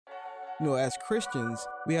As Christians,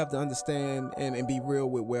 we have to understand and be real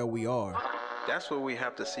with where we are. That's what we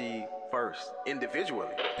have to see first, individually.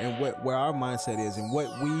 And where our mindset is and what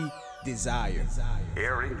we desire.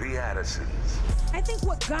 Airing the Addisons. I think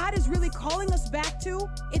what God is really calling us back to,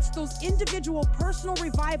 it's those individual personal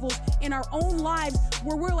revivals in our own lives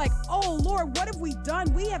where we're like, oh Lord, what have we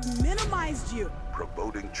done? We have minimized you.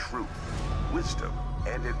 Promoting truth, wisdom,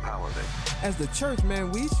 and empowerment. As the church,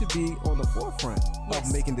 man, we should be on the forefront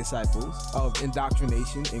of making disciples, of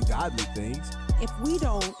indoctrination and godly things. If we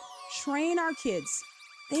don't train our kids,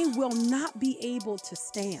 they will not be able to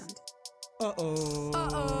stand.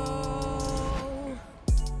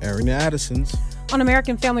 Airing the Addisons. On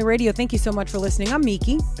American Family Radio, thank you so much for listening. I'm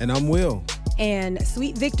Miki. And I'm Will. And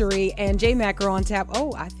Sweet Victory and J-Mac are on tap.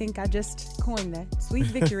 Oh, I think I just coined that. Sweet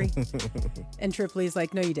Victory. And Tripoli's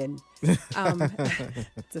like, no, you didn't.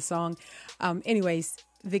 It's a song. Anyways,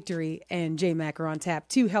 Victory and J-Mac are on tap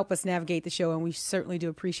to help us navigate the show, and we certainly do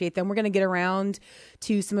appreciate them. We're going to get around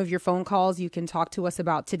to some of your phone calls. You can talk to us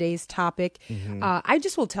about today's topic. I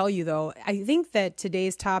just will tell you, though, I think that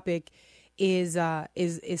today's topic is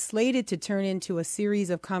slated to turn into a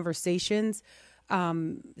series of conversations.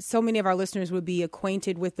 So many of our listeners would be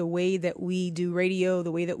acquainted with the way that we do radio,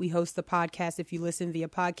 the way that we host the podcast, if you listen via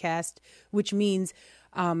podcast, which means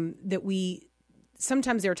that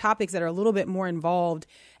sometimes there are topics that are a little bit more involved,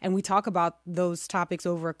 and we talk about those topics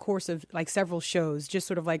over a course of like several shows, just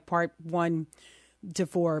sort of like part 1 to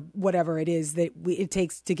 4, whatever it is that it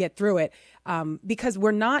takes to get through it, because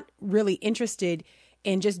we're not really interested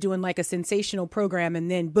in just doing like a sensational program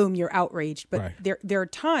and then boom, you're outraged. But right. there are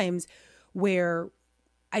times where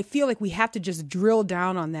I feel like we have to just drill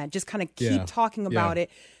down on that, just kind of keep talking about it,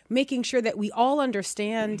 making sure that we all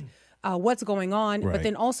understand what's going on, but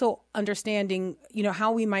then also understanding,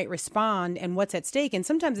 how we might respond and what's at stake. And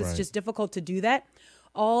sometimes it's just difficult to do that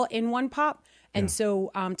all in one pop. And so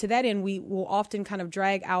to that end, we will often kind of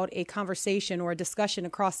drag out a conversation or a discussion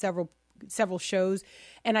across several shows.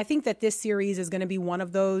 And I think that this series is going to be one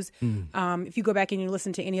of those. If you go back and you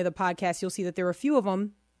listen to any of the podcasts, you'll see that there are a few of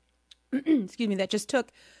them, excuse me, that just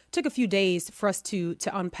took a few days for us to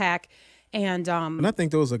unpack. And I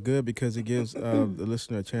think those are good because it gives the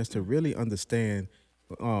listener a chance to really understand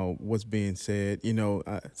what's being said.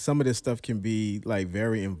 Some of this stuff can be like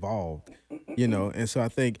very involved, and so I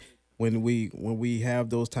think when we have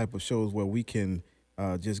those type of shows where we can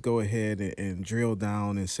just go ahead and drill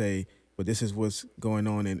down and say, well, this is what's going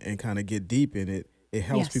on and kind of get deep in it, it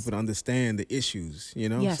helps people to understand the issues,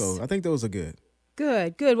 So I think those are good.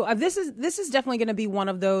 Good. Well, this is definitely going to be one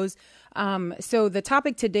of those. So the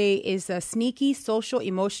topic today is sneaky social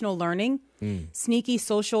emotional learning. Sneaky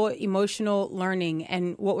social emotional learning.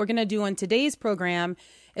 And what we're going to do on today's program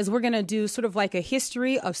is we're going to do sort of like a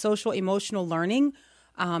history of social emotional learning,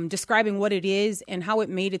 describing what it is and how it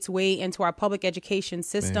made its way into our public education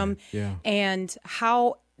system. And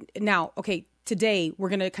how now, today we're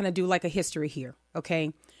going to kind of do like a history here.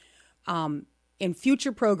 Okay. In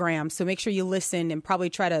future programs, so make sure you listen and probably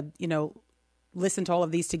try to, listen to all of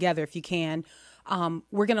these together if you can.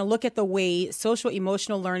 We're going to look at the way social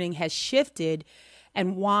emotional learning has shifted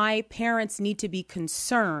and why parents need to be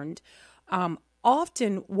concerned.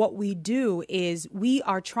 Often what we do is we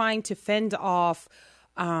are trying to fend off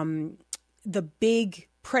the big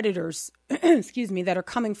predators, that are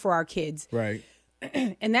coming for our kids. Right.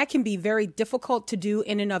 And that can be very difficult to do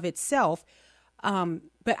in and of itself.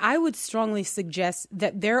 But I would strongly suggest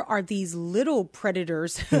that there are these little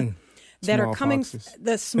predators that are coming,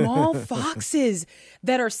 the small foxes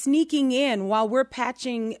that are sneaking in while we're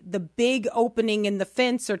patching the big opening in the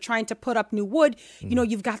fence or trying to put up new wood.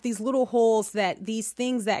 You've got these little holes these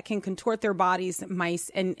things that can contort their bodies,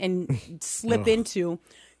 mice, and slip into.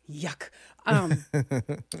 Yuck.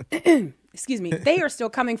 Excuse me. They are still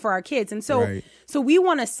coming for our kids. And so, so we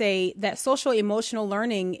want to say that social emotional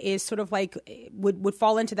learning is sort of like would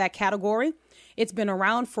fall into that category. It's been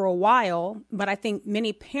around for a while, but I think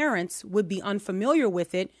many parents would be unfamiliar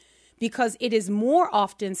with it because it is more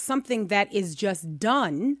often something that is just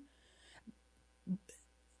done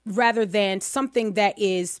rather than something that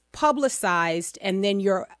is publicized and then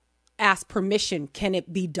you're ask permission, can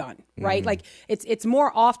it be done, right? Like it's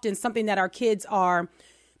more often something that our kids are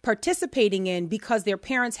participating in because their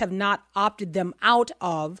parents have not opted them out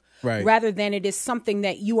of, rather than it is something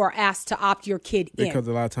that you are asked to opt your kid in. Because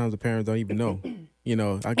a lot of times the parents don't even know,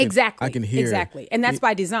 I can hear. Exactly. And that's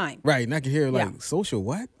by design. Right. And I can hear social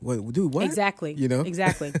what? Do what? Exactly.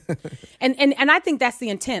 Exactly. And I think that's the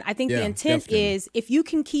intent. I think the intent is if you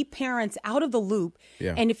can keep parents out of the loop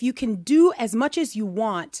and if you can do as much as you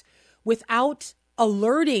want without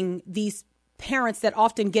alerting these parents that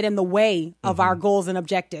often get in the way of our goals and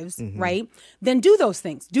objectives, right? Then do those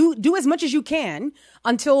things. Do as much as you can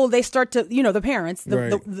until they start to, the parents,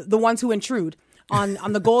 the ones who intrude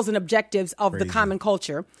on the goals and objectives of the common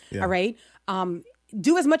culture. Yeah. All right.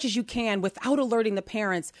 Do as much as you can without alerting the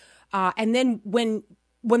parents. And then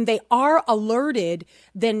when they are alerted,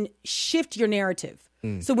 then shift your narrative.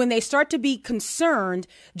 So when they start to be concerned,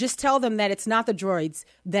 just tell them that it's not the droids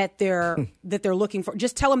that they're looking for.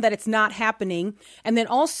 Just tell them that it's not happening, and then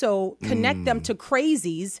also connect them to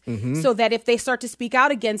crazies, so that if they start to speak out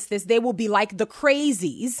against this, they will be like the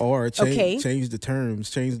crazies. Or change the terms,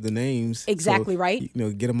 change the names. Exactly, right.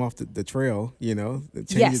 Get them off the trail. Change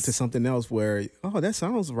it to something else where that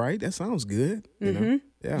sounds right. That sounds good.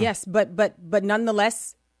 Yeah. Yes, but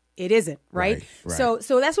nonetheless, it isn't, right? So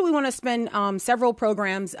that's what we want to spend several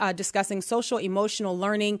programs discussing: social emotional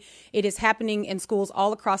learning. It is happening in schools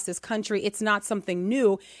all across this country. It's not something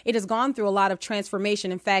new. It has gone through a lot of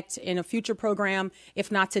transformation. In fact, in a future program,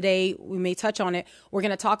 if not today, we may touch on it. We're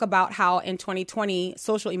going to talk about how in 2020,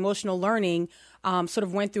 social emotional learning sort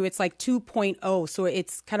of went through its like 2.0. So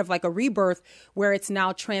it's kind of like a rebirth where it's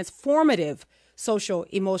now transformative social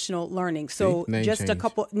emotional learning. So just a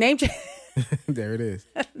couple name change. There it is.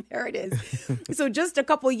 There it is. So just a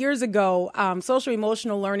couple years ago, social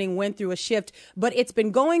emotional learning went through a shift, but it's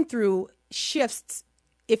been going through shifts,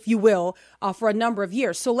 if you will, for a number of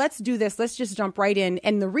years. So let's do this. Let's just jump right in.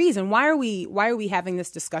 And the reason why are we having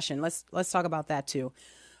this discussion? Let's talk about that too.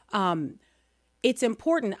 It's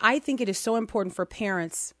important. I think it is so important for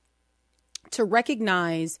parents to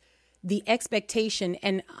recognize the expectation,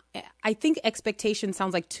 and I think expectation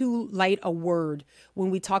sounds like too light a word when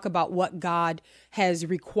we talk about what God has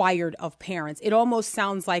required of parents. It almost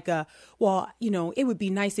sounds like it would be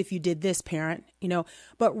nice if you did this, parent,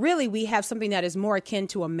 but really we have something that is more akin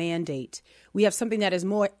to a mandate. We have something that is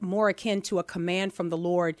more akin to a command from the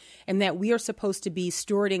Lord, and that we are supposed to be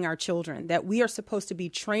stewarding our children, that we are supposed to be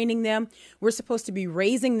training them. We're supposed to be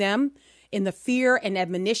raising them in the fear and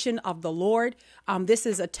admonition of the Lord. This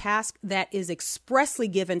is a task that is expressly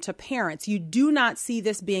given to parents. You do not see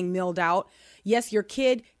this being milled out. Yes, your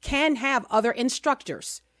kid can have other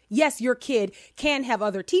instructors. Yes, your kid can have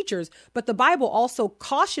other teachers, but the Bible also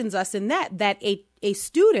cautions us in that a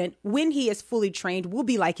student, when he is fully trained, will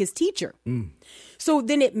be like his teacher. So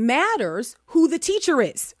then it matters who the teacher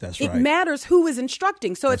is. That's right. It matters who is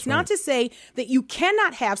instructing. So it's not to say that you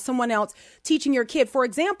cannot have someone else teaching your kid. For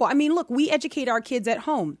example, look, we educate our kids at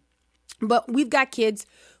home, but we've got kids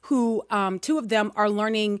who, two of them are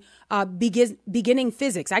learning beginning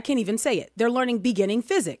physics. I can't even say it. They're learning beginning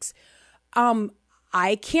physics.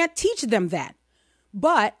 I can't teach them that,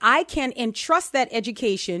 but I can entrust that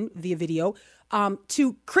education via video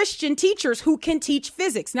to Christian teachers who can teach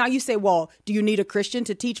physics. Now you say, well, do you need a Christian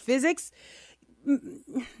to teach physics?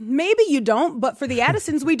 Maybe you don't, but for the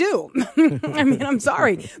Addisons, we do. I'm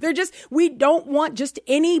sorry. We don't want just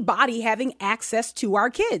anybody having access to our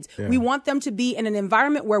kids. Yeah. We want them to be in an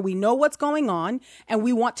environment where we know what's going on, and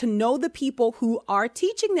we want to know the people who are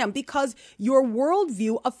teaching them, because your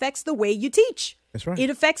worldview affects the way you teach. That's right. It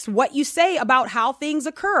affects what you say about how things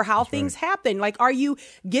occur, how things happen. Like, are you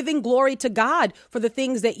giving glory to God for the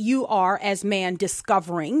things that you are as man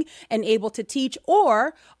discovering and able to teach?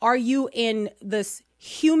 Or are you in this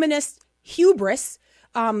humanist hubris,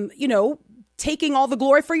 taking all the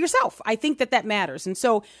glory for yourself? I think that matters. And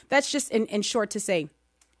so that's just in short to say.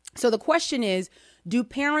 So the question is, do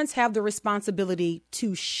parents have the responsibility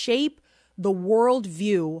to shape the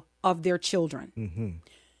worldview of their children? Mm-hmm.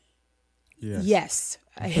 Yes.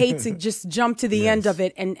 I hate to just jump to the end of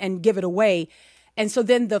it and give it away. And so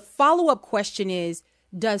then the follow-up question is,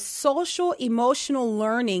 does social emotional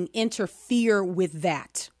learning interfere with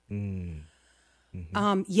that?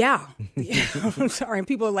 Yeah. I'm sorry. And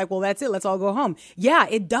people are like, well, that's it. Let's all go home. Yeah,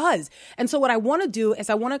 it does. And so what I want to do is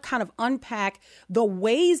I want to kind of unpack the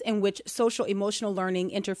ways in which social emotional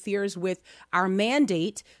learning interferes with our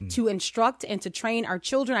mandate to instruct and to train our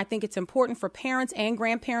children. I think it's important for parents and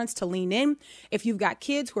grandparents to lean in. If you've got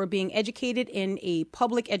kids who are being educated in a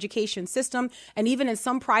public education system, and even in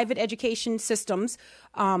some private education systems,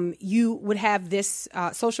 you would have this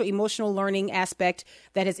social emotional learning aspect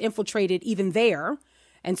that has infiltrated even there.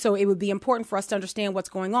 And so it would be important for us to understand what's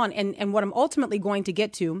going on. And what I'm ultimately going to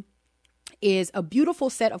get to is a beautiful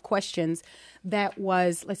set of questions that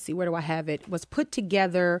was, let's see, where do I have it? Was put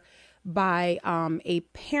together by a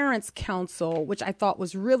parents' council, which I thought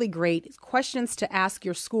was really great. It's questions to ask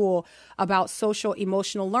your school about social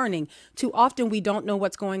emotional learning. Too often we don't know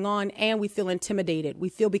what's going on and we feel intimidated. We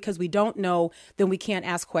feel because we don't know, then we can't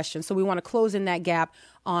ask questions. So we want to close in that gap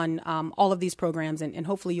on all of these programs, and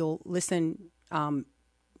hopefully you'll listen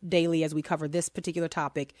daily as we cover this particular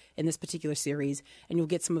topic in this particular series, and you'll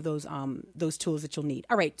get some of those tools that you'll need.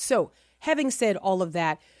 All right. So having said all of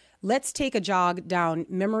that, let's take a jog down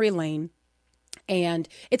memory lane. And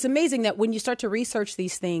it's amazing that when you start to research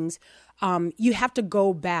these things, you have to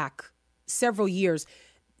go back several years.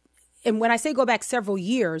 And when I say go back several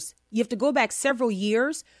years, you have to go back several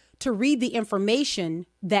years to read the information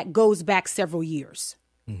that goes back several years.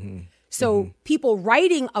 So people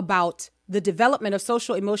writing about the development of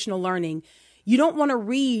social emotional learning, you don't want to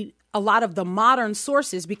read a lot of the modern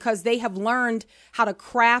sources because they have learned how to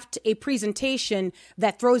craft a presentation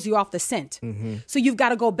that throws you off the scent. So you've got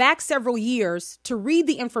to go back several years to read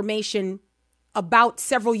the information about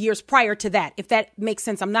several years prior to that, if that makes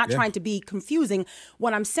sense. I'm not trying to be confusing.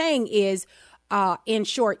 What I'm saying is, in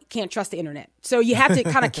short, you can't trust the internet. So you have to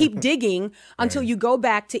kind of keep digging until you go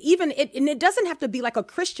back to even it. And it doesn't have to be like a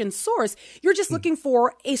Christian source. You're just looking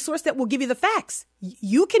for a source that will give you the facts.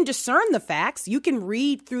 You can discern the facts. You can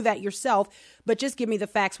read through that yourself, but just give me the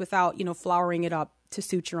facts without, flowering it up to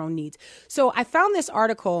suit your own needs. So I found this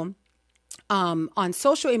article on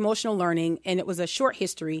social emotional learning, and it was a short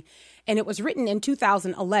history, and it was written in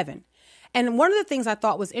 2011. And one of the things I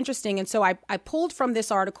thought was interesting, and so I pulled from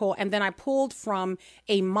this article, and then I pulled from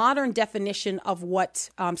a modern definition of what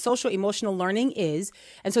social emotional learning is.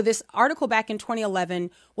 And so this article back in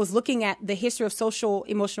 2011 was looking at the history of social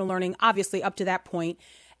emotional learning, obviously up to that point.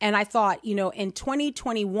 And I thought, in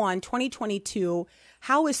 2021, 2022,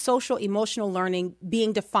 how is social emotional learning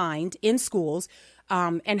being defined in schools,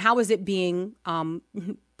 and how is it being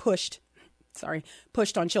pushed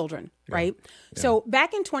on children, right? Yeah. So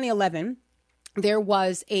back in 2011, there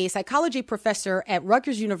was a psychology professor at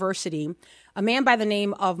Rutgers University, a man by the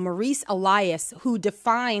name of Maurice Elias, who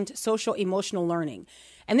defined social emotional learning.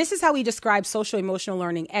 And this is how he describes social emotional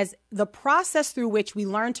learning as the process through which we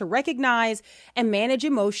learn to recognize and manage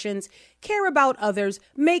emotions, care about others,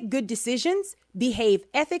 make good decisions, behave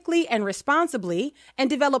ethically and responsibly, and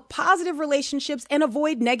develop positive relationships and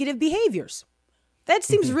avoid negative behaviors. That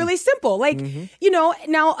seems really simple.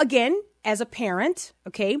 Now again, as a parent,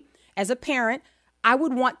 I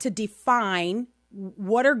would want to define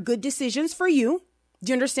what are good decisions for you.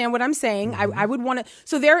 Do you understand what I'm saying? I would want to.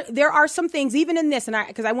 So there are some things even in this, and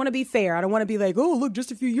because I want to be fair, I don't want to be like, oh, look,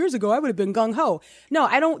 just a few years ago, I would have been gung ho. No,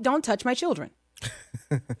 I don't touch my children.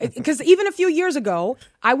 Because even a few years ago,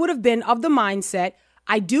 I would have been of the mindset,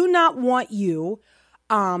 I do not want you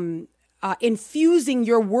infusing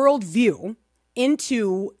your worldview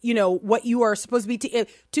into, what you are supposed to be.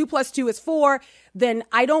 If 2 + 2 is 4, then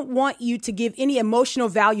I don't want you to give any emotional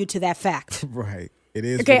value to that fact. Right. It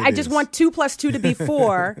is. Okay. I just want 2 + 2 to be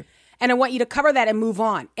 4. And I want you to cover that and move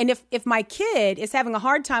on. And if my kid is having a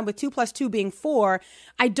hard time with 2 + 2 being 4,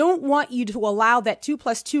 I don't want you to allow that 2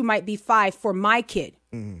 + 2 might be 5 for my kid.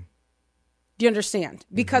 Do you understand?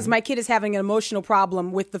 Because my kid is having an emotional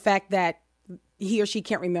problem with the fact that he or she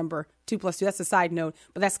can't remember 2 + 2. That's a side note,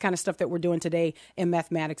 but that's the kind of stuff that we're doing today in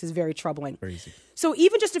mathematics is very troubling. Crazy. So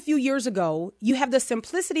even just a few years ago, you have the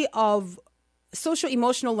simplicity of social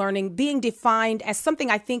emotional learning being defined as something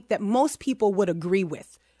I think that most people would agree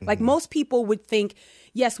with. Like most people would think,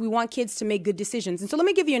 yes, we want kids to make good decisions. And so let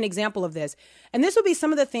me give you an example of this. And this will be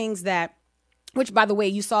some of the things that, which by the way,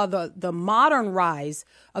 you saw the modern rise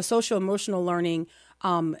of social emotional learning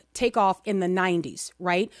take off in the 90s,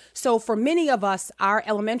 right? So for many of us, our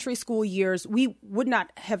elementary school years, we would not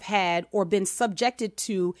have had or been subjected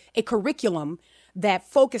to a curriculum that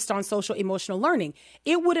focused on social emotional learning.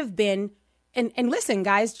 It would have been, and listen,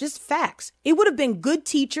 guys, just facts. It would have been good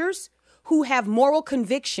teachers who have moral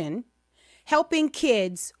conviction helping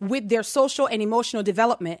kids with their social and emotional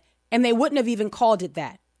development, and they wouldn't have even called it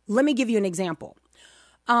that. Let me give you an example.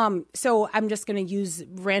 So I'm just going to use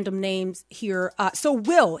random names here. So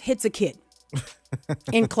Will hits a kid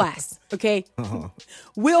in class. Okay.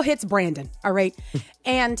 Will hits Brandon. All right.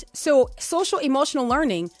 And so social emotional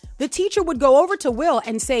learning, the teacher would go over to Will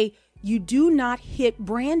and say, you do not hit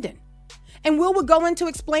Brandon. And Will would go into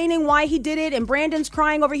explaining why he did it. And Brandon's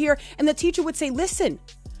crying over here. And the teacher would say, listen,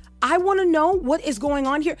 I want to know what is going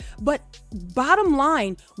on here. But bottom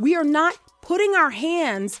line, we are not putting our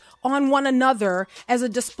hands on one another as a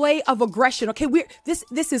display of aggression. Okay,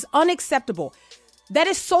 this is unacceptable. That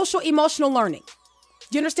is social emotional learning.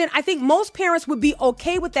 Do you understand? I think most parents would be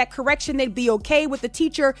okay with that correction. They'd be okay with the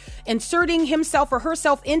teacher inserting himself or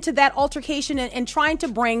herself into that altercation and trying to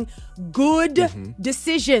bring good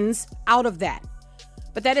decisions out of that.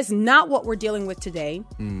 But that is not what we're dealing with today.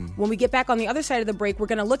 When we get back on the other side of the break, we're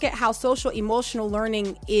going to look at how social emotional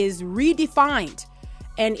learning is redefined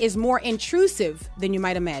and is more intrusive than you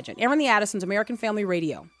might imagine. Erin the Addisons, American Family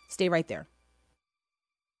Radio. Stay right there.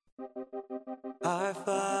 Our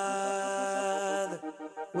Father,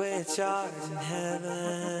 which art in heaven,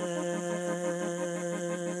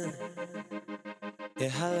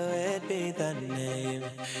 hallowed be thy name.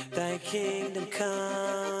 Thy kingdom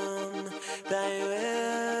come, thy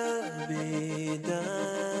will be done.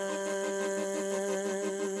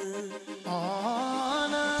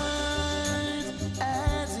 On earth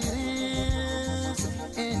as it is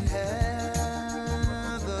in heaven.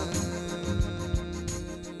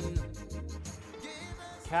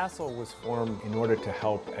 CASEL was formed in order to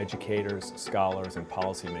help educators, scholars, and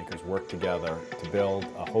policymakers work together to build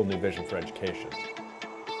a whole new vision for education.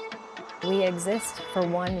 We exist for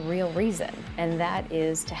one real reason, and that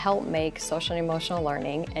is to help make social and emotional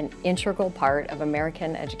learning an integral part of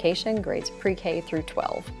American education, grades pre-K through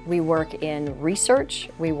 12. We work in research,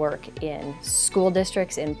 we work in school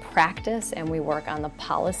districts in practice, and we work on the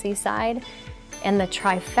policy side. And the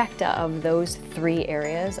trifecta of those three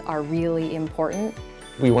areas are really important.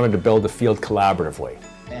 We wanted to build the field collaboratively.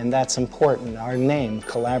 And that's important. Our name,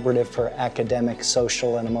 Collaborative for Academic,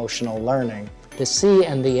 Social, and Emotional Learning. The C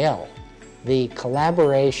and the L, the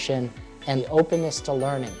collaboration and the openness to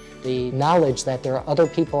learning, the knowledge that there are other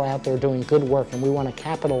people out there doing good work, and we want to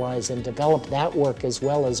capitalize and develop that work as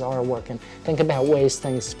well as our work and think about ways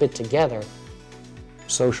things fit together.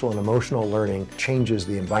 Social and emotional learning changes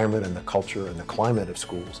the environment and the culture and the climate of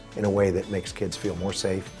schools in a way that makes kids feel more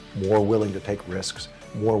safe, more willing to take risks,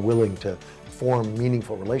 more willing to form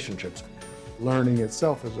meaningful relationships. Learning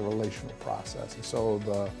itself is a relational process, and so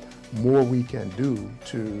the more we can do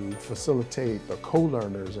to facilitate the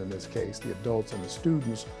co-learners, in this case, the adults and the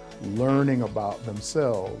students, learning about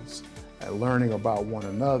themselves and learning about one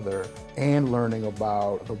another and learning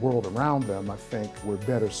about the world around them, I think we're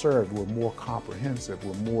better served, we're more comprehensive,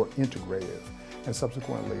 we're more integrative, and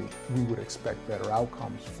subsequently we would expect better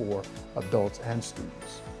outcomes for adults and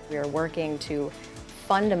students. We are working to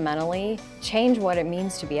fundamentally change what it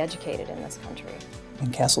means to be educated in this country.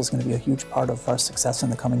 And CASEL is going to be a huge part of our success in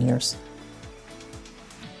the coming years.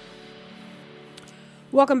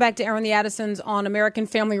 Welcome back to Aaron the Addisons on American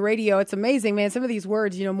Family Radio. It's amazing, man. Some of these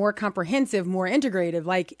words, more comprehensive, more integrative.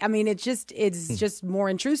 It's just more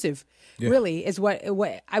intrusive. Yeah. Really, is what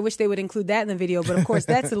I wish they would include that in the video. But of course,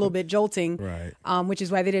 that's a little bit jolting, right? Which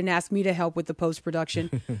is why they didn't ask me to help with the post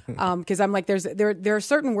production. Because I'm like, there are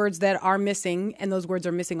certain words that are missing, and those words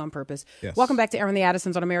are missing on purpose. Yes. Welcome back to Aaron the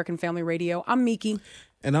Addisons on American Family Radio. I'm Miki,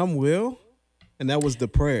 and I'm Will, and that was the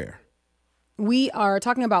prayer. We are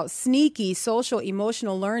talking about sneaky social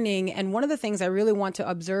emotional learning. And one of the things I really want to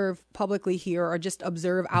observe publicly here, or just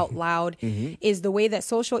observe out loud, is the way that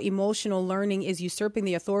social emotional learning is usurping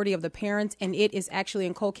the authority of the parents. And it is actually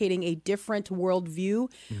inculcating a different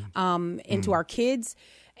worldview into our kids.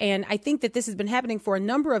 And I think that this has been happening for a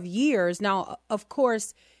number of years. Now, of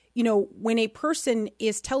course, when a person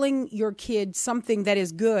is telling your kid something that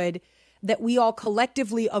is good, that we all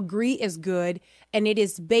collectively agree is good, and it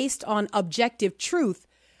is based on objective truth,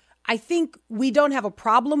 I think we don't have a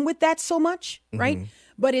problem with that so much, right?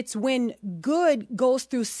 But it's when good goes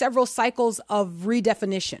through several cycles of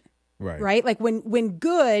redefinition, right? Like when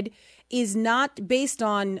good is not based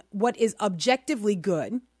on what is objectively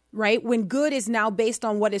good, right? When good is now based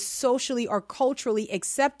on what is socially or culturally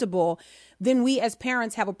acceptable, then we as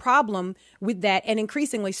parents have a problem with that, and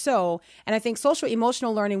increasingly so. And I think social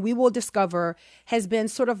emotional learning, we will discover, has been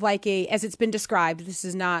sort of like as it's been described, this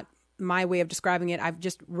is not my way of describing it, I've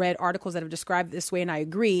just read articles that have described it this way, and I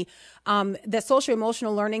agree, that social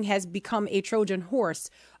emotional learning has become a Trojan horse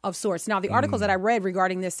of sorts. Now, the articles that I read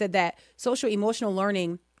regarding this said that social emotional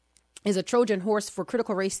learning is a Trojan horse for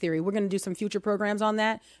critical race theory. We're going to do some future programs on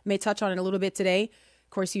that, may touch on it a little bit today. Of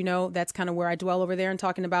course, that's kind of where I dwell over there and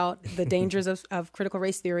talking about the dangers of critical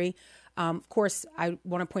race theory. Of course, I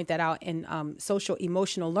want to point that out in social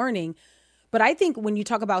emotional learning. But I think when you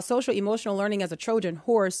talk about social emotional learning as a Trojan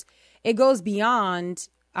horse, it goes beyond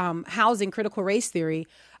housing critical race theory.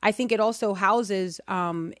 I think it also houses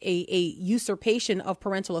a usurpation of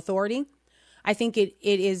parental authority. I think it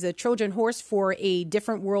is a Trojan horse for a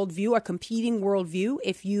different worldview, a competing worldview.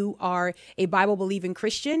 If you are a Bible-believing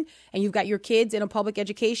Christian and you've got your kids in a public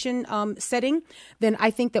education setting, then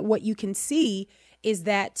I think that what you can see is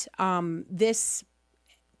that this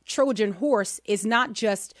Trojan horse is not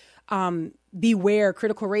just beware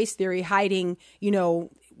critical race theory hiding, in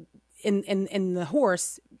the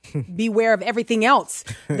horse. Beware of everything else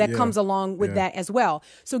that comes along with that as well.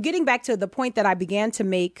 So getting back to the point that I began to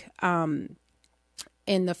make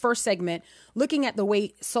in the first segment, looking at the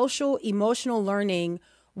way social emotional learning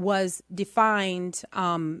was defined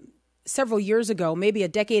several years ago, maybe a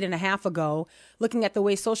decade and a half ago, looking at the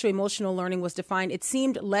way social emotional learning was defined, it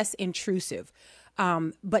seemed less intrusive.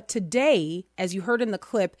 But today, as you heard in the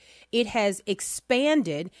clip, it has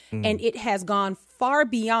expanded and it has gone far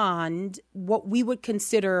beyond what we would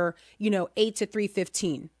consider, 8 to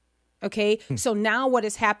 315. Okay. So now what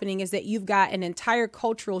is happening is that you've got an entire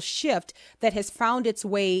cultural shift that has found its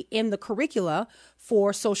way in the curricula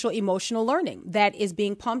for social emotional learning that is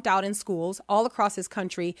being pumped out in schools all across this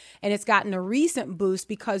country. And it's gotten a recent boost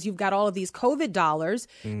because you've got all of these COVID dollars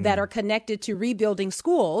that are connected to rebuilding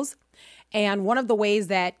schools. And one of the ways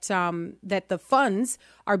that that the funds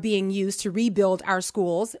are being used to rebuild our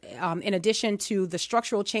schools, in addition to the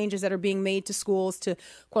structural changes that are being made to schools to,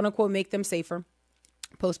 quote unquote, make them safer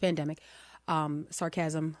post-pandemic,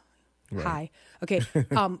 sarcasm, right. High. Okay.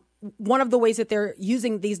 One of the ways that they're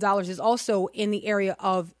using these dollars is also in the area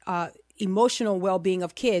of emotional well-being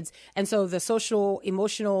of kids. And so the social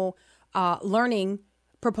emotional learning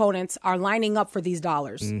proponents are lining up for these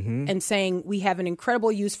dollars and saying we have an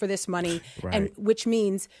incredible use for this money, right. And which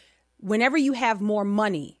means whenever you have more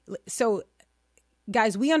money. So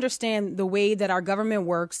guys, we understand the way that our government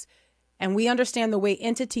works and we understand the way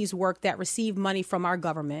entities work that receive money from our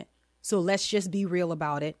government. So let's just be real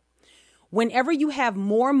about it. Whenever you have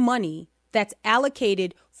more money that's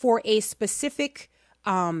allocated for a specific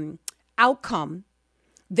outcome,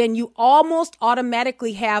 then you almost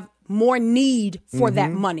automatically have more need for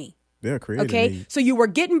that money. Yeah, creative okay. need. So you were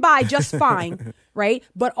getting by just fine, right?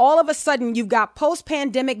 But all of a sudden you've got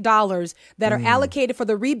post-pandemic dollars that are allocated for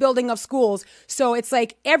the rebuilding of schools. So it's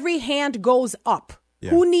like every hand goes up. Yeah.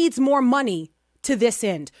 Who needs more money to this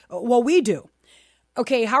end? Well, we do.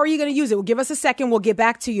 Okay, how are you going to use it? Well, give us a second. We'll get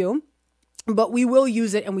back to you. But we will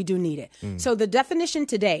use it and we do need it. So the definition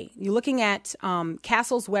today, you're looking at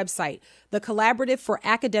CASEL's website, the Collaborative for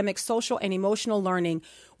Academic, Social, and Emotional Learning,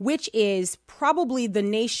 which is probably the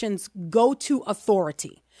nation's go-to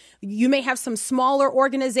authority. You may have some smaller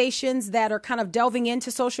organizations that are kind of delving into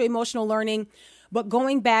social emotional learning, but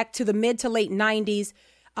going back to the mid to late 90s,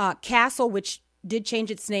 CASEL, which did change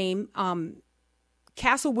its name,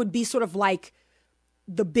 CASEL would be sort of like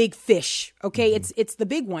the big fish. Okay. It's the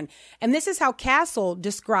big one. And this is how CASEL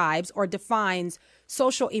describes or defines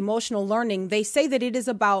social emotional learning. They say that it is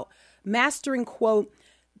about mastering, quote,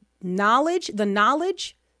 the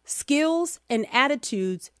knowledge, skills, and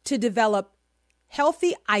attitudes to develop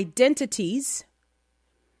healthy identities,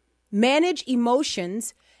 manage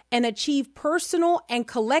emotions, and achieve personal and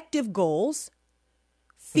collective goals,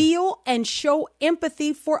 feel and show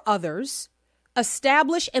empathy for others,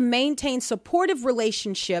 establish and maintain supportive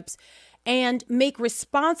relationships, and make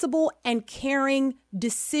responsible and caring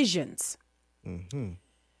decisions.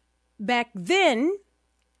 Back then,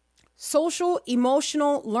 social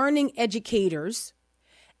emotional learning educators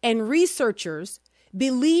and researchers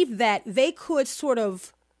believed that they could sort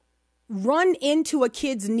of run into a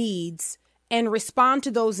kid's needs and respond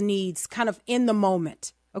to those needs kind of in the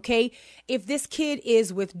moment. Okay. If this kid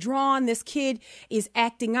is withdrawn, this kid is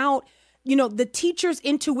acting out, the teacher's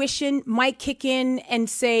intuition might kick in and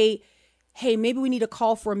say, hey, maybe we need to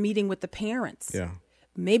call for a meeting with the parents. Yeah.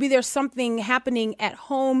 Maybe there's something happening at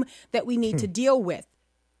home that we need to deal with.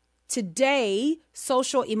 Today,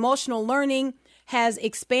 social emotional learning has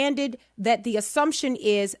expanded that the assumption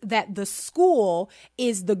is that the school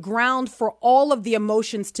is the ground for all of the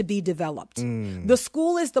emotions to be developed. The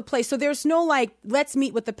school is the place. So there's no let's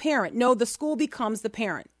meet with the parent. No, the school becomes the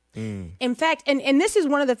parent. In fact, and this is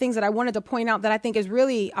one of the things that I wanted to point out that I think is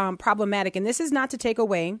really problematic. And this is not to take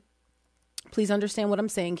away, please understand what I'm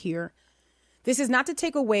saying here. This is not to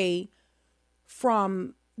take away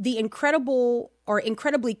from the incredible or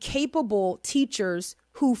incredibly capable teachers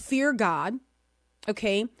who fear God,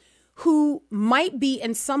 okay, who might be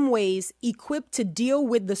in some ways equipped to deal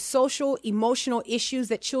with the social, emotional issues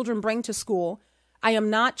that children bring to school. I am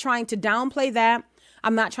not trying to downplay that.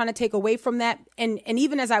 I'm not trying to take away from that. And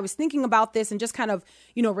even as I was thinking about this and just kind of,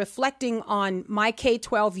 reflecting on my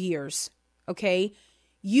K-12 years, okay,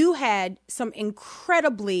 you had some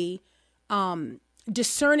incredibly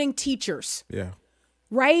discerning teachers,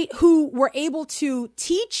 right, who were able to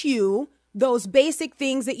teach you those basic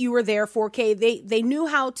things that you were there for. Okay, they knew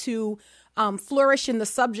how to flourish in the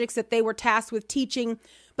subjects that they were tasked with teaching,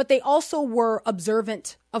 but they also were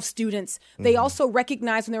observant of students. They also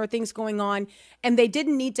recognized when there were things going on, and they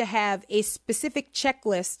didn't need to have a specific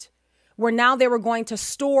checklist where now they were going to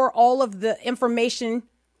store all of the information.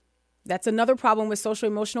 That's another problem with social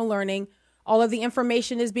emotional learning. All of the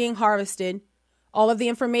information is being harvested. All of the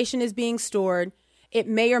information is being stored. It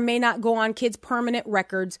may or may not go on kids' permanent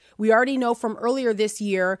records. We already know from earlier this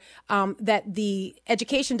year that the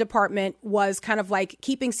education department was kind of like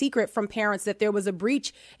keeping secret from parents that there was a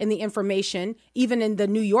breach in the information, even in the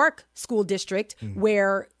New York school district,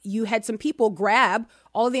 where you had some people grab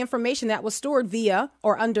all of the information that was stored via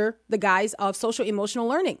or under the guise of social emotional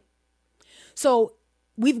learning. So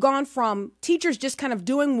we've gone from teachers just kind of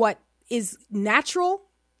doing what is natural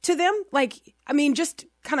to them, like, I mean, just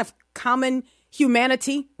kind of common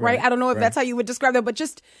humanity, right? I don't know if that's how you would describe that, but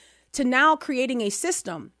just to now creating a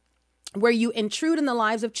system where you intrude in the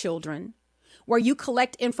lives of children, where you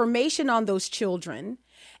collect information on those children,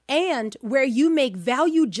 and where you make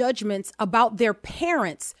value judgments about their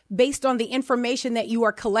parents based on the information that you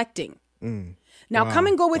are collecting. Now, come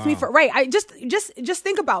and go with me for I just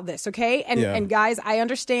think about this, okay? And guys, I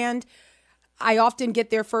understand. I often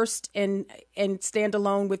get there first and stand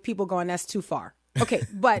alone with people going, that's too far. Okay,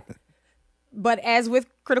 but as with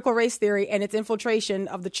critical race theory and its infiltration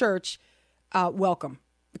of the church, welcome.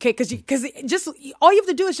 Okay, because just all you have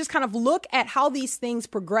to do is just kind of look at how these things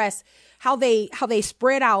progress, how they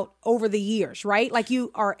spread out over the years, right? Like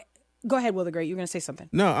you are. Go ahead, Will the Great. You're going to say something.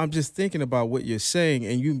 No, I'm just thinking about what you're saying,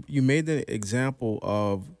 and you made the example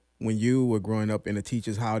of when you were growing up and the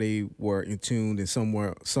teachers, how they were in tune, and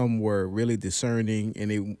some were really discerning,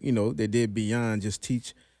 and they did beyond just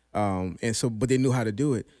teach, but they knew how to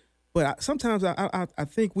do it. But sometimes I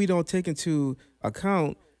think we don't take into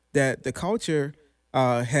account that the culture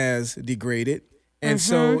has degraded, and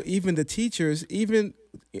so even the teachers, even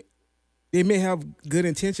they may have good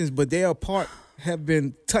intentions, but they have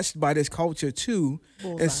been touched by this culture too.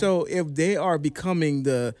 Bullseye. And so if they are becoming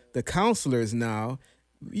the counselors now,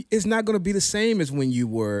 it's not going to be the same as when you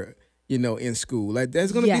were, in school. Like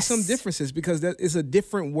there's going to be some differences because that is a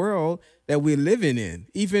different world that we're living in,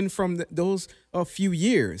 even from those few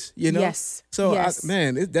years, Yes. So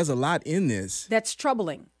there's a lot in this. That's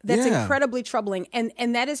troubling. That's incredibly troubling.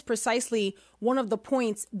 And that is precisely one of the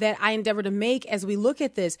points that I endeavor to make as we look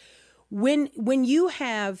at this. When you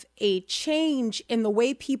have a change in the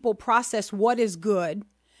way people process what is good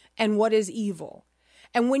and what is evil,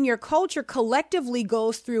 and when your culture collectively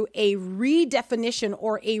goes through a redefinition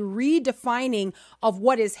or a redefining of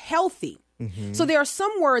what is healthy. So there are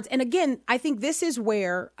some words, and again, I think this is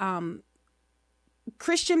where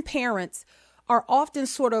Christian parents are often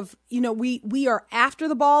sort of, we are after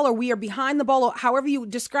the ball or we are behind the ball, or however you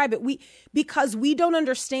describe it, because we don't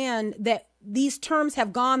understand that these terms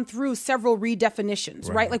have gone through several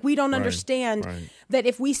redefinitions, right? Like we don't understand that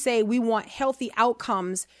if we say we want healthy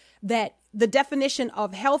outcomes, that the definition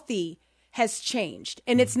of healthy has changed.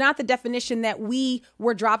 And it's not the definition that we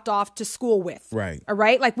were dropped off to school with. Right. All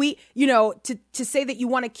right. Like we, to say that you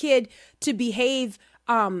want a kid to behave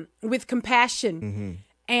with compassion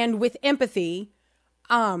and with empathy,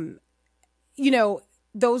 those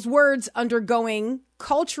words undergoing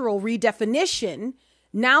cultural redefinition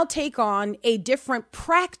now take on a different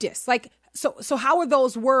practice. Like, so how are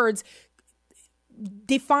those words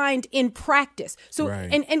defined in practice? So,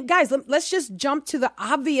 and guys, let's just jump to the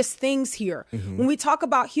obvious things here. When we talk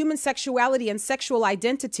about human sexuality and sexual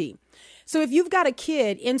identity. So if you've got a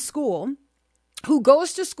kid in school who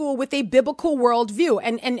goes to school with a biblical worldview.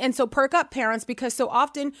 And so perk up, parents, because so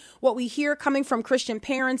often what we hear coming from Christian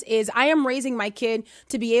parents is, I am raising my kid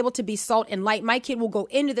to be able to be salt and light. My kid will go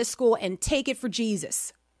into this school and take it for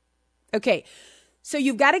Jesus. Okay, so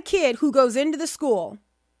you've got a kid who goes into the school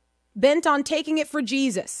bent on taking it for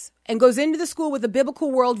Jesus and goes into the school with a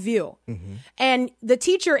biblical worldview. And the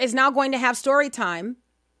teacher is now going to have story time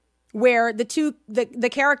where the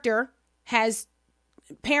character has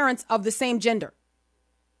parents of the same gender.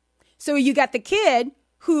 So you got the kid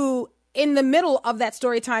who in the middle of that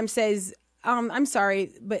story time says, I'm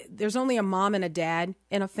sorry, but there's only a mom and a dad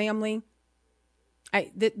in a family.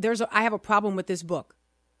 I have a problem with this book.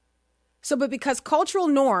 So, but because cultural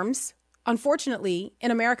norms, unfortunately,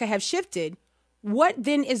 in America have shifted, what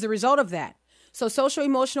then is the result of that? So social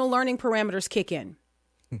emotional learning parameters kick in.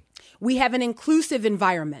 We have an inclusive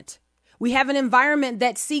environment. We have an environment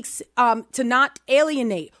that seeks to not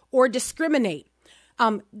alienate or discriminate.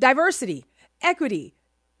 Diversity, equity,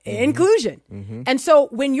 inclusion. And so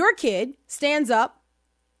when your kid stands up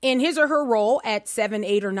in his or her role at 7,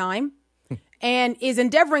 8, or 9 and is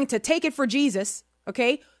endeavoring to take it for Jesus,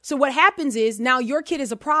 okay? So what happens is now your kid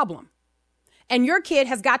is a problem. And your kid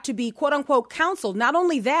has got to be, quote unquote, counseled. Not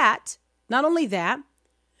only that,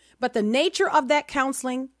 but the nature of that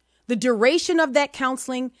counseling, the duration of that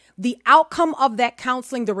counseling, the outcome of that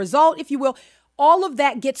counseling, the result, if you will, all of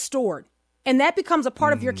that gets stored. And that becomes a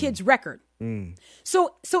part of your kid's record.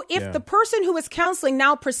 So if the person who is counseling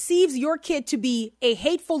now perceives your kid to be a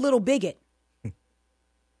hateful little bigot,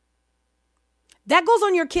 that goes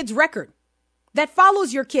on your kid's record. That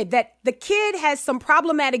follows your kid, that the kid has some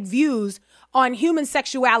problematic views on human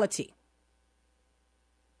sexuality.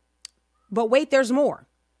 But wait, there's more.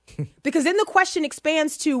 Because then the question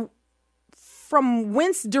expands to, from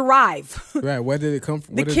whence derive? Right. Where did it come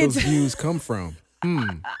from? Where did those views come from?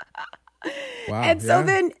 Wow. And so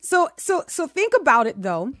then, so think about it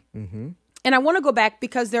though. And I want to go back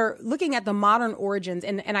because they're looking at the modern origins.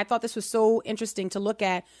 And I thought this was so interesting to look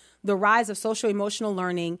at the rise of social emotional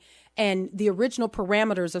learning and the original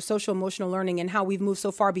parameters of social emotional learning and how we've moved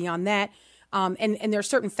so far beyond that. And there are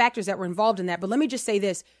certain factors that were involved in that. But let me just say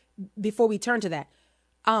this before we turn to that.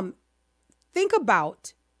 Think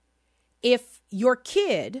about if your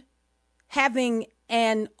kid having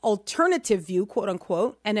an alternative view, quote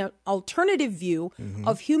unquote, an alternative view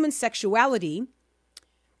of human sexuality.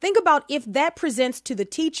 Think about if that presents to the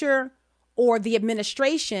teacher or the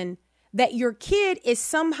administration that your kid is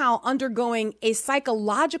somehow undergoing a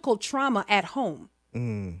psychological trauma at home.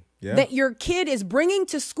 That your kid is bringing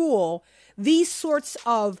to school these sorts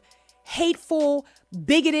of hateful,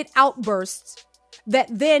 bigoted outbursts that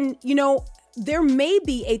then, there may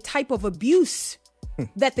be a type of abuse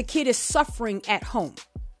that the kid is suffering at home.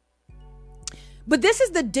 But this is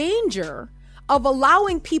the danger of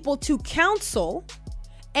allowing people to counsel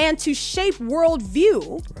and to shape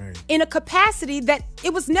worldview in a capacity that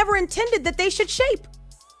it was never intended that they should shape.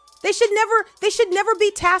 They should never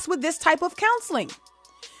be tasked with this type of counseling.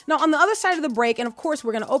 Now, on the other side of the break, and of course,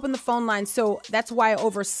 we're going to open the phone line. So that's why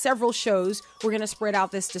over several shows, we're going to spread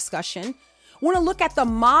out this discussion. We want to look at the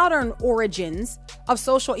modern origins of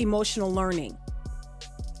social emotional learning.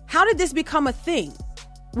 How did this become a thing?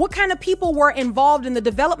 What kind of people were involved in the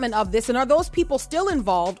development of this? And are those people still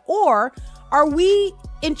involved? Or are we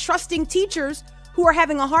entrusting teachers who are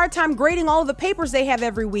having a hard time grading all of the papers they have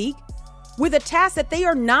every week with a task that they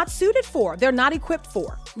are not suited for? They're not equipped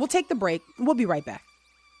for. We'll take the break. We'll be right back.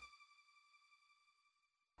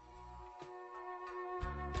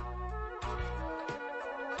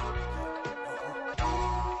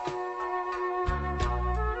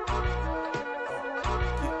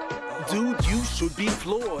 Dude, you should be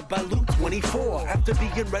floored by Luke 24. After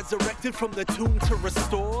being resurrected from the tomb to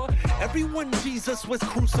restore everyone Jesus was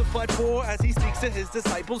crucified for, as he speaks to his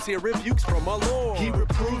disciples, here rebukes from our Lord. He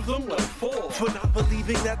reproved them with for not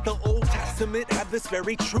believing that the Old Testament had this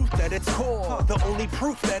very truth at its core. The only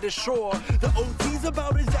proof that is sure. The OT's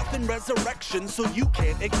about his death and resurrection, so you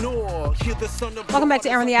can't ignore. Hear the son of Welcome back to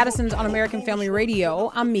Aaron the Addisons on American Family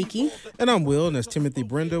Radio. I'm Miki. And I'm Will, and that's Timothy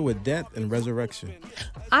Brenda with Death and Resurrection.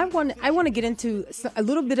 I want to get into a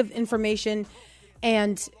little bit of information,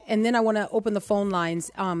 and then I want to open the phone lines.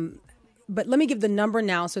 But let me give the number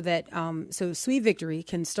now so that so Sweet Victory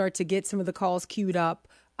can start to get some of the calls queued up.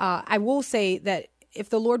 I will say that if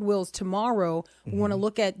the Lord wills, tomorrow we want to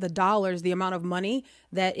look at the dollars, the amount of money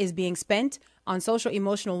that is being spent on social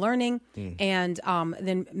emotional learning. And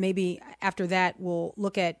then maybe after that, we'll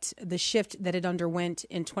look at the shift that it underwent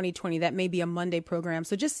in 2020. That may be a Monday program.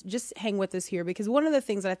 So just hang with us here, because one of the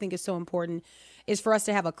things that I think is so important is for us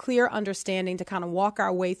to have a clear understanding to kind of walk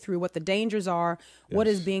our way through what the dangers are, what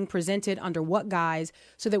is being presented under what guise,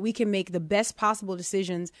 so that we can make the best possible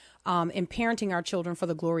decisions in parenting our children for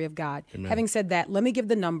the glory of God. Amen. Having said that, let me give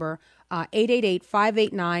the number,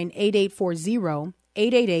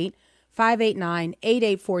 888-589-8840,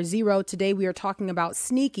 888-589-8840. Today we are talking about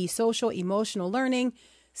sneaky social emotional learning.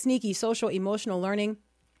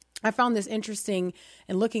 I found this interesting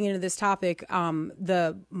in looking into this topic.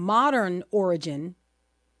 The modern origin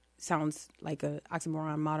sounds like an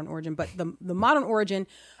oxymoron, modern origin, but the modern origin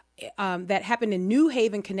that happened in New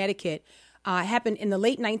Haven, Connecticut, happened in the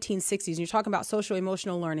late 1960s. And you're talking about social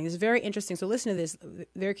emotional learning. It's very interesting. So listen to this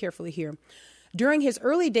very carefully here. During his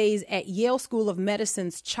early days at Yale School of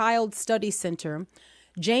Medicine's Child Study Center,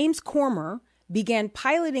 James Cormer began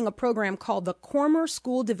piloting a program called the Cormer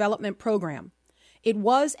School Development Program. It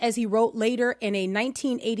was, as he wrote later in a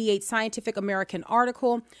 1988 Scientific American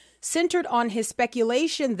article, centered on his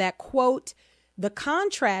speculation that, quote, the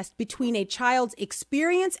contrast between a child's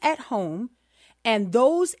experience at home and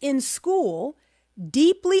those in school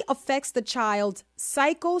deeply affects the child's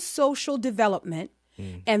psychosocial development,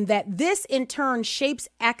 and that this in turn shapes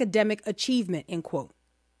academic achievement, end quote.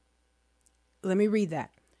 Let me read that.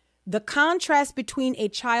 The contrast between a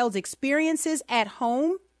child's experiences at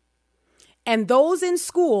home and those in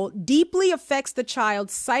school deeply affects the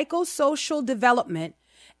child's psychosocial development,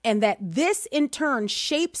 and that this in turn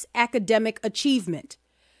shapes academic achievement.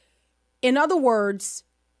 In other words,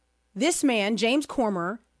 this man, James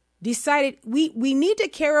Cormer, decided we need to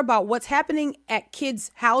care about what's happening at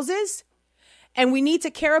kids' houses, and we need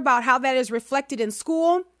to care about how that is reflected in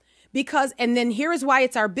school, because, and then here is why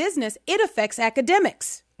it's our business, it affects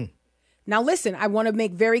academics. Now, listen, I want to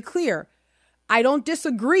make very clear, I don't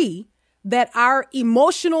disagree that our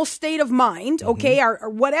emotional state of mind, okay, or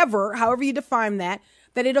whatever, however you define that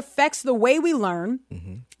it affects the way we learn,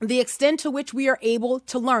 the extent to which we are able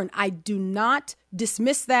to learn. I do not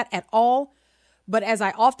dismiss that at all. But as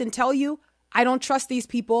I often tell you, I don't trust these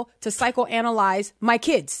people to psychoanalyze my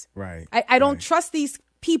kids. Right. I don't trust these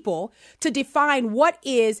people to define what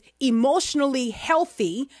is emotionally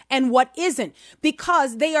healthy and what isn't,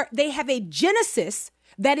 because they have a genesis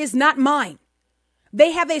that is not mine.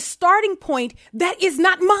 They have a starting point that is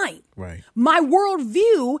not mine. Right. My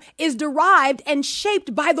worldview is derived and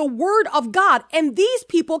shaped by the word of God. And these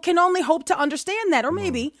people can only hope to understand that, or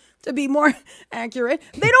maybe to be more accurate,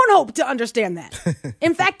 they don't hope to understand that.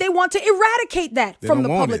 In fact, they want to eradicate that from the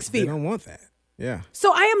public sphere. They don't want that. Yeah.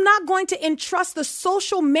 So I am not going to entrust the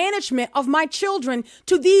social management of my children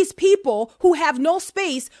to these people who have no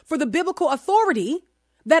space for the biblical authority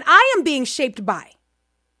that I am being shaped by.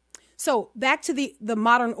 So back to the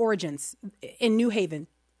modern origins in New Haven.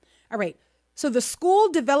 All right. So the school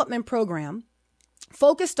development program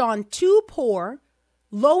focused on 2 poor,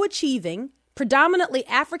 low achieving, predominantly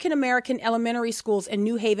African-American elementary schools in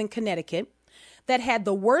New Haven, Connecticut, that had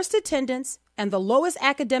the worst attendance and the lowest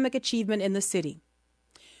academic achievement in the city.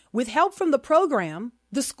 With help from the program,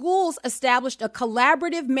 the schools established a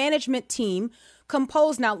collaborative management team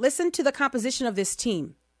composed, now listen to the composition of this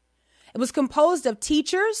team. It was composed of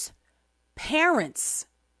teachers, parents,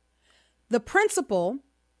 the principal,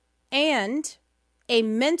 and a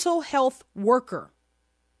mental health worker.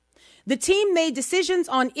 The team made decisions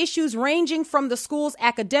on issues ranging from the school's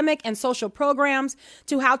academic and social programs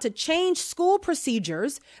to how to change school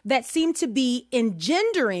procedures that seemed to be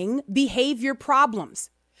engendering behavior problems.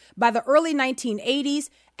 By the early 1980s,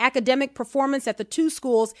 academic performance at the 2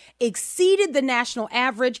 schools exceeded the national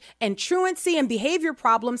average, and truancy and behavior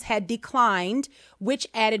problems had declined, which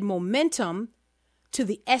added momentum to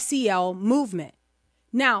the SEL movement.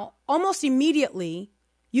 Now, almost immediately,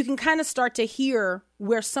 you can kind of start to hear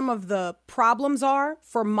where some of the problems are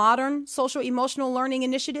for modern social emotional learning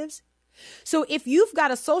initiatives. So if you've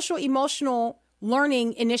got a social emotional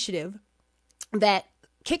learning initiative that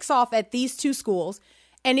kicks off at these 2 schools,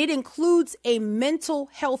 and it includes a mental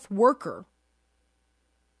health worker,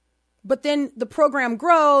 but then the program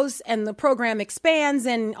grows and the program expands,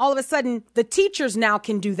 and all of a sudden the teachers now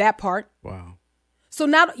can do that part. Wow. So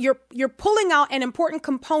now you're pulling out an important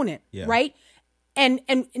component, right? And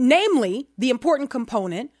namely, the important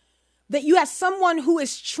component that you have someone who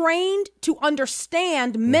is trained to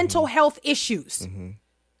understand mental health issues.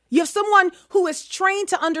 You have someone who is trained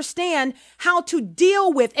to understand how to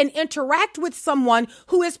deal with and interact with someone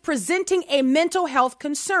who is presenting a mental health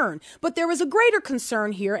concern. But there is a greater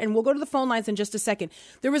concern here, and we'll go to the phone lines in just a second.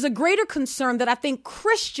 There is a greater concern that I think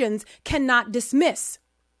Christians cannot dismiss.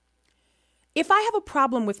 If I have a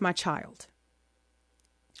problem with my child,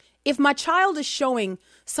 if my child is showing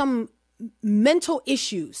some mental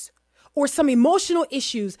issues or some emotional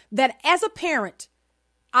issues that as a parent,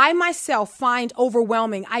 I myself find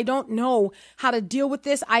overwhelming. I don't know how to deal with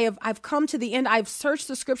this. I've come to the end. I've searched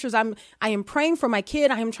the scriptures. I am praying for my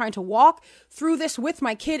kid. I am trying to walk through this with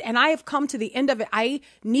my kid, and I have come to the end of it. I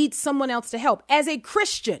need someone else to help. As a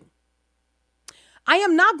Christian, I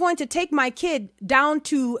am not going to take my kid down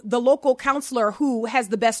to the local counselor who has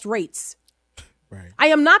the best rates. Right. I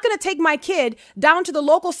am not going to take my kid down to the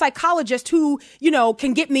local psychologist who,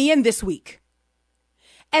 can get me in this week.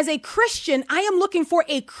 As a Christian, I am looking for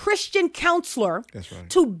a Christian counselor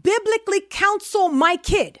to biblically counsel my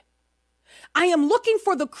kid. I am looking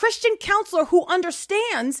for the Christian counselor who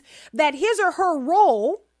understands that his or her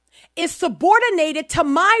role is subordinated to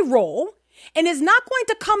my role and is not going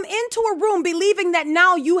to come into a room believing that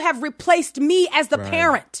now you have replaced me as the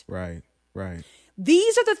parent. Right.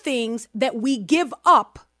 These are the things that we give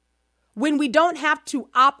up when we don't have to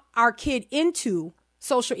opt our kid into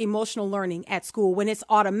social emotional learning at school, when it's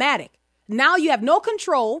automatic. Now you have no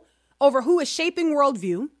control over who is shaping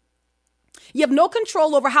worldview. You have no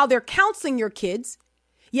control over how they're counseling your kids.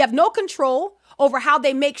 You have no control over how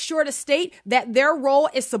they make sure to state that their role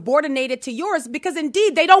is subordinated to yours, because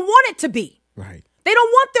indeed they don't want it to be. Right. They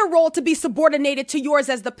don't want their role to be subordinated to yours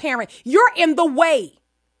as the parent. You're in the way.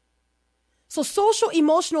 So social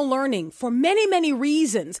emotional learning, for many, many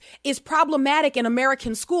reasons, is problematic in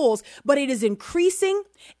American schools, but it is increasing.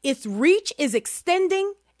 Its reach is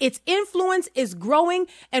extending. Its influence is growing.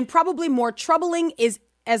 And probably more troubling is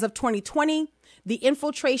as of 2020, the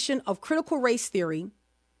infiltration of critical race theory,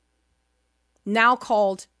 now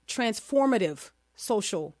called transformative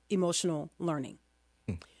social emotional learning.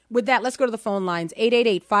 With that, let's go to the phone lines.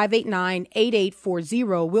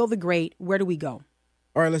 888-589-8840. Will the Great, where do we go?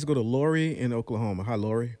 All right, let's go to Lori in Oklahoma. Hi,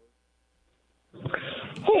 Lori.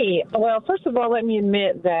 Hey, well, first of all, let me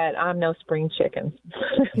admit that I'm no spring chicken.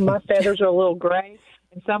 My feathers are a little gray,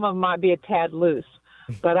 and some of them might be a tad loose.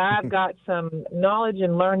 But I've got some knowledge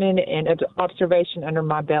and learning and observation under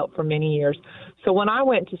my belt for many years. So when I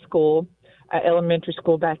went to school, elementary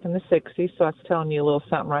school back in the 60s, so I was telling you a little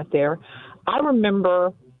something right there, I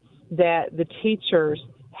remember that the teachers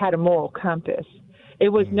had a moral compass. It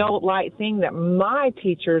was no light thing that my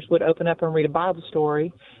teachers would open up and read a Bible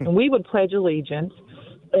story, and we would pledge allegiance,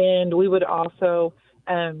 and we would also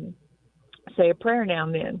say a prayer now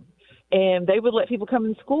and then. And they would let people come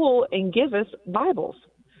in school and give us Bibles.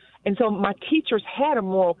 And so my teachers had a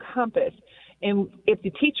moral compass. And if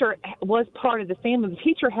the teacher was part of the family, the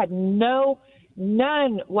teacher had none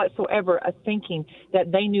whatsoever of thinking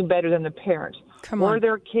that they knew better than the parents. Were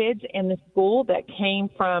there kids in the school that came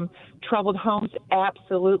from troubled homes?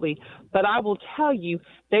 Absolutely. But I will tell you,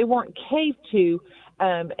 they weren't caved to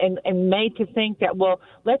and made to think that, well,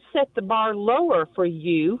 let's set the bar lower for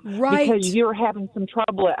you because you're having some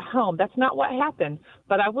trouble at home. That's not what happened.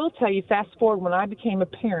 But I will tell you, fast forward, when I became a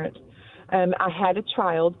parent, I had a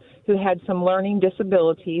child who had some learning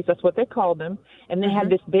disabilities. That's what they called them. And they had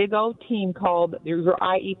this big old team called your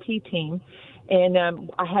IEP team. And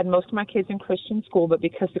I had most of my kids in Christian school, but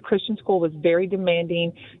because the Christian school was very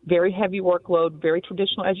demanding, very heavy workload, very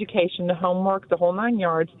traditional education, the homework, the whole 9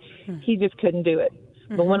 yards, he just couldn't do it.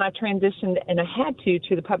 But when I transitioned, and I had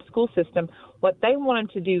to the public school system, what they wanted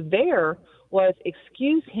to do there was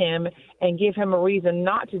excuse him and give him a reason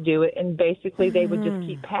not to do it, and basically they would just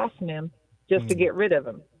keep passing him just to get rid of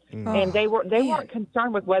him. And they weren't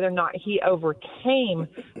concerned with whether or not he overcame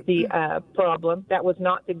the problem. That was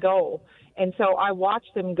not the goal. And so I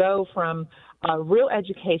watched them go from real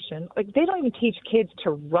education. Like, they don't even teach kids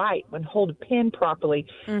to write and hold a pen properly.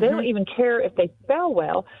 They don't even care if they spell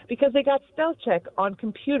well because they got spell check on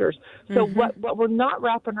computers. So what we're not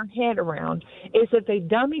wrapping our head around is that they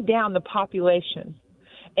dummy down the population.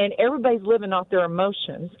 And everybody's living off their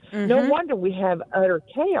emotions. No wonder we have utter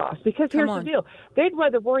chaos, because here's the deal. They'd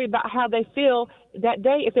rather worry about how they feel that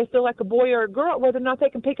day, if they feel like a boy or a girl, whether or not they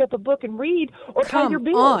can pick up a book and read or pay their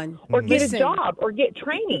bills or get a job or get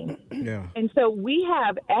training. And so we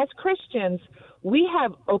have, as Christians, we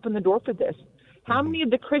have opened the door for this. How many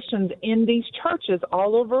of the Christians in these churches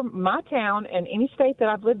all over my town and any state that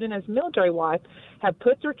I've lived in as a military wife have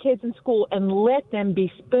put their kids in school and let them be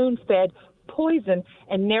spoon-fed poison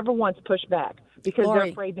and never once push back because they're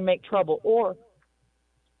afraid to make trouble? Or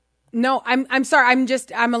no, I'm sorry.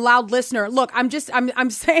 I'm a loud listener. Look, I am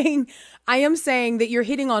saying that you're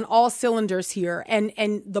hitting on all cylinders here, and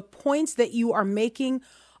the points that you are making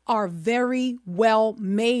are very well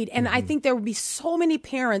made. And I think there would be so many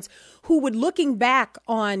parents who would, looking back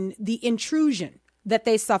on the intrusion that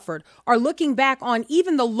they suffered, are looking back on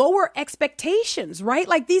even the lower expectations, right?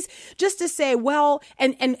 Like these, just to say, well,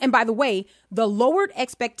 and by the way, the lowered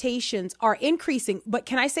expectations are increasing. But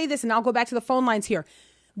can I say this, and I'll go back to the phone lines here.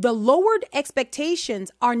 The lowered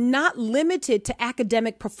expectations are not limited to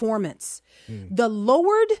academic performance. The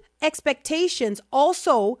lowered expectations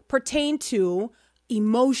also pertain to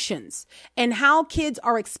emotions and how kids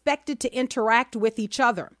are expected to interact with each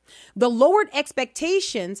other. The lowered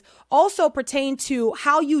expectations also pertain to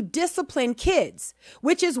how you discipline kids,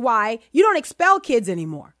 which is why you don't expel kids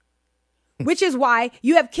anymore, which is why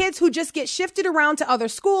you have kids who just get shifted around to other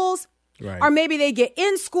schools, or maybe they get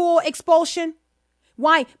in-school expulsion.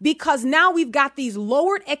 Why? Because now we've got these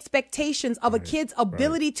lowered expectations of a kid's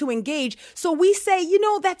ability to engage. So we say,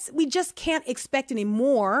 we just can't expect any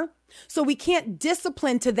more. So we can't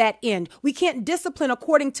discipline to that end. We can't discipline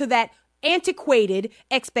according to that antiquated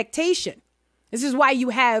expectation. This is why you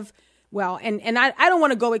have, and I don't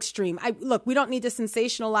want to go extreme. Look, we don't need to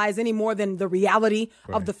sensationalize any more than the reality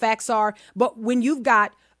of the facts are. But when you've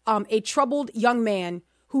got a troubled young man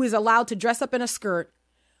who is allowed to dress up in a skirt,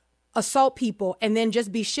 assault people, and then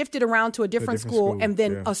just be shifted around to a different school and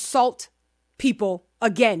then assault people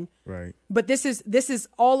again. Right. But this is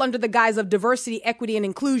all under the guise of diversity, equity, and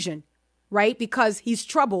inclusion, right? Because he's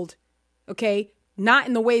troubled, okay? Not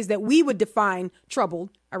in the ways that we would define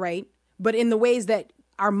troubled, all right? But in the ways that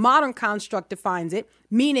our modern construct defines it,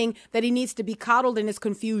 meaning that he needs to be coddled in his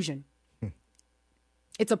confusion.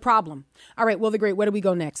 It's a problem. All right, Will the Great, where do we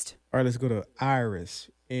go next? All right, let's go to Iris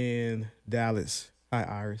in Dallas. Hi,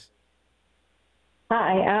 Iris.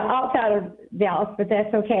 Hi, outside of Dallas, but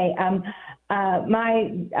that's okay. My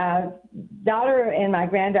daughter and my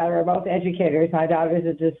granddaughter are both educators. My daughter is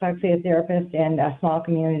a dyslexia therapist in a small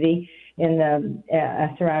community in the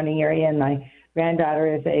surrounding area, and my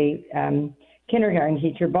granddaughter is a kindergarten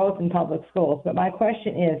teacher, both in public schools. But my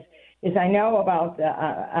question is I know about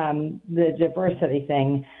the diversity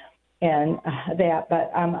thing and that, but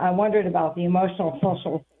I wondered about the emotional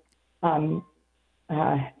social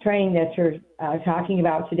training that you're talking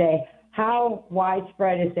about today. How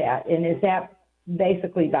widespread is that? And is that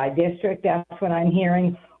basically by district? That's what I'm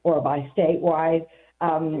hearing, or by statewide?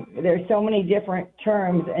 There's so many different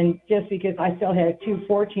terms, and just because I still have two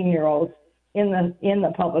 14-year-olds in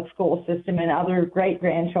the public school system and other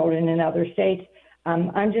great-grandchildren in other states,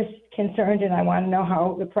 I'm just concerned, and I want to know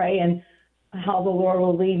how to pray and how the Lord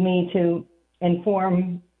will lead me to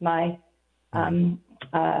inform my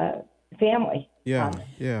family. Yeah.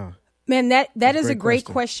 Man, that is a great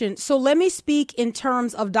question. So let me speak in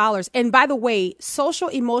terms of dollars. And by the way, social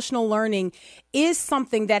emotional learning is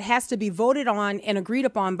something that has to be voted on and agreed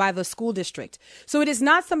upon by the school district. So it is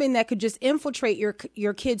not something that could just infiltrate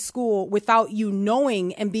your kid's school without you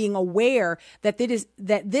knowing and being aware that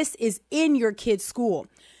this is in your kid's school.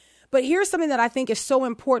 But here's something that I think is so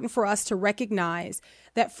important for us to recognize,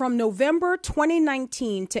 that from November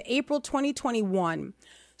 2019 to April 2021,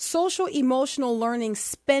 social emotional learning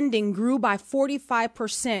spending grew by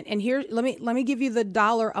 45%. And here, let me give you the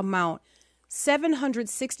dollar amount.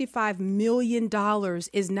 $765 million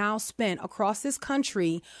is now spent across this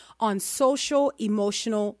country on social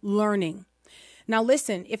emotional learning. Now,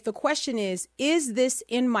 listen, if the question is this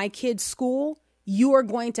in my kid's school? You are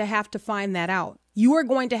going to have to find that out. You are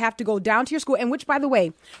going to have to go down to your school, and which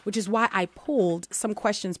is why I pulled some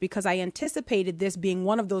questions, because I anticipated this being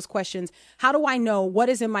one of those questions. How do I know what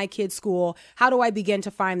is in my kid's school? How do I begin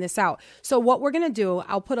to find this out? So what we're going to do,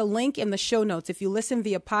 I'll put a link in the show notes. If you listen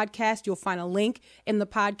via podcast, you'll find a link in the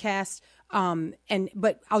podcast.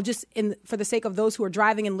 But I'll just, for the sake of those who are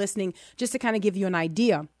driving and listening, just to kind of give you an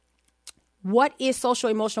idea. What is social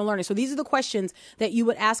emotional learning? So these are the questions that you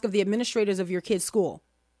would ask of the administrators of your kid's school.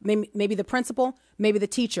 Maybe the principal, maybe the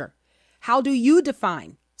teacher. How do you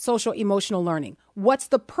define social emotional learning? What's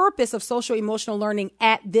the purpose of social emotional learning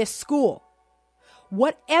at this school?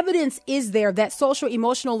 What evidence is there that social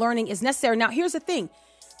emotional learning is necessary? Now, here's the thing.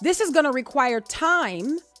 This is going to require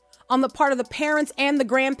time on the part of the parents and the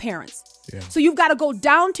grandparents. Yeah. So you've got to go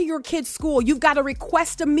down to your kid's school. You've got to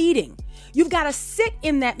request a meeting. You've got to sit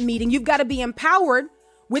in that meeting. You've got to be empowered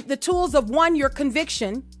with the tools of, one, your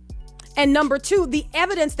conviction, and number two, the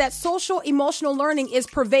evidence that social emotional learning is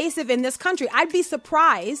pervasive in this country. I'd be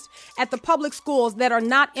surprised at the public schools that are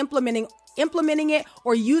not implementing it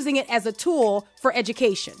or using it as a tool for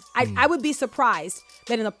education. I would be surprised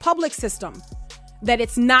that in a public system that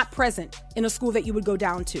it's not present in a school that you would go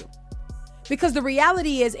down to. Because the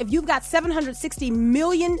reality is, if you've got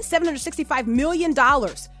 $765 million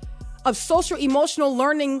of social emotional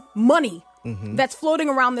learning money that's floating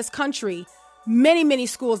around this country, many, many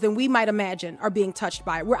schools than we might imagine are being touched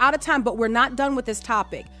by it. We're out of time, but we're not done with this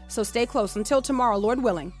topic. So stay close. Until tomorrow, Lord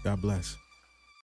willing. God bless.